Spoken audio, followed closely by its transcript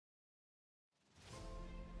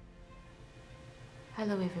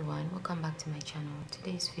Hello everyone, welcome back to my channel.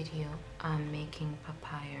 Today's video I'm making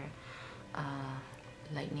papaya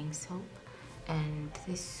lightening soap, and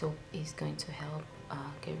this soap is going to help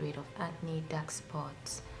get rid of acne, dark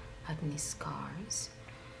spots, acne scars.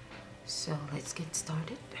 So let's get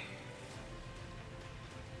started.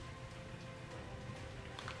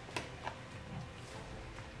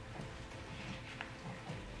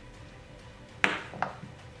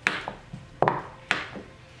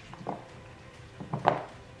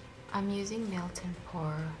 I'm using melt and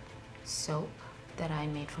pour soap that I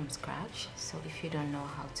made from scratch. So if you don't know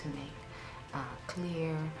how to make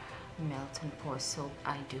clear melt and pour soap,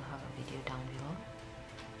 I do have a video down below.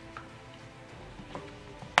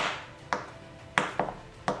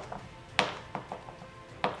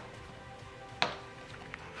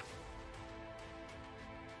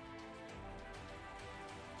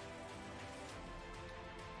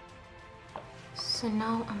 So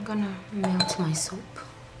now I'm gonna melt my soap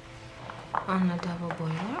on a double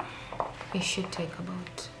boiler. It should take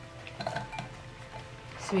about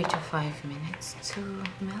 3 to 5 minutes to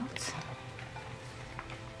melt.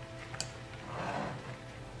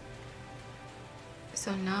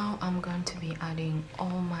 So now I'm going to be adding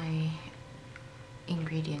all my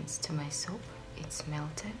ingredients to my soap. It's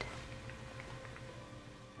melted.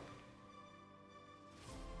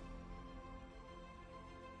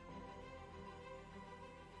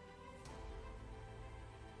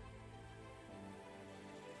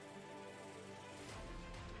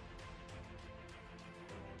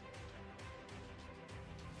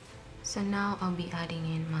 So now I'll be adding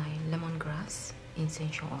in my lemongrass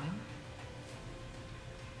essential oil.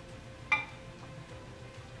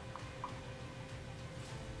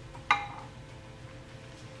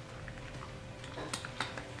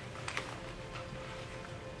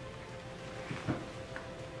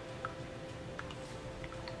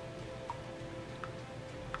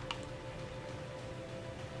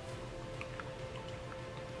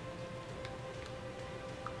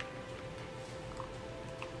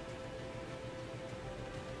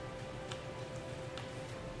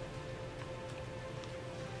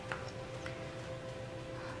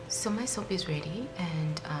 So my soap is ready,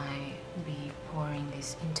 and I'll be pouring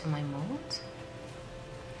this into my mold.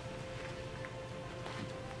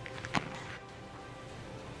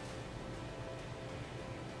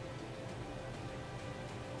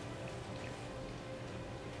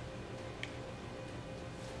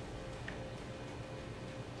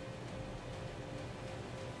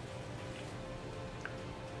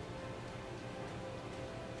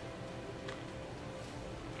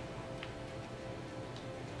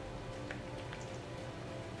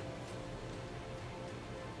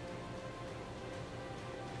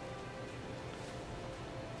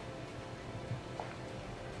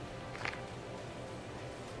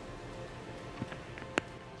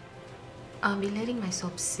 I'll be letting my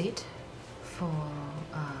soap sit for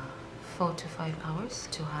 4 to 5 hours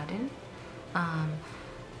to harden.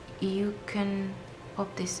 You can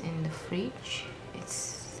pop this in the fridge, it's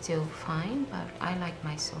still fine, but I like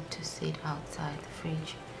my soap to sit outside the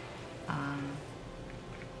fridge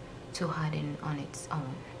to harden on its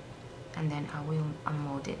own, and then I will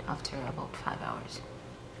unmold it after about 5 hours.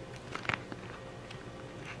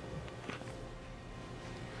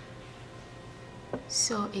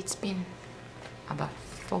 So it's been about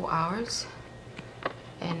 4 hours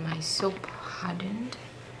and my soap hardened.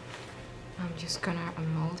 I'm just gonna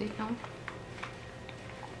unmold it now.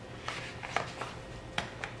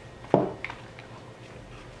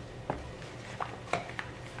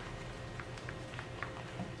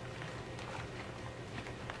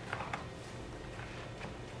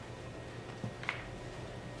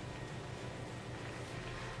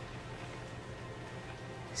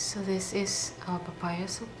 So this is our papaya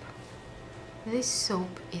soap. This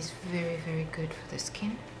soap is very good for the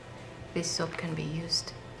skin. This soap can be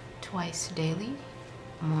used twice daily,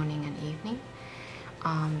 morning and evening.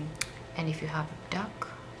 And if you have dark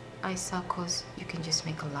eye circles, you can just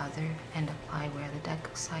make a lather and apply where the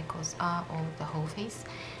dark circles are, or the whole face.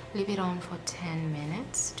 Leave it on for 10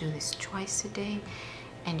 minutes. Do this twice a day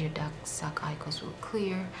and your dark circles will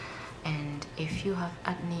clear. And if you have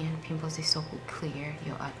acne and pimples, this soap will clear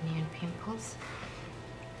your acne and pimples.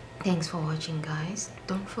 Thanks for watching, guys.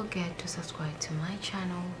 Don't forget to subscribe to my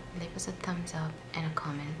channel, leave us a thumbs up and a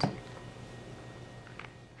comment.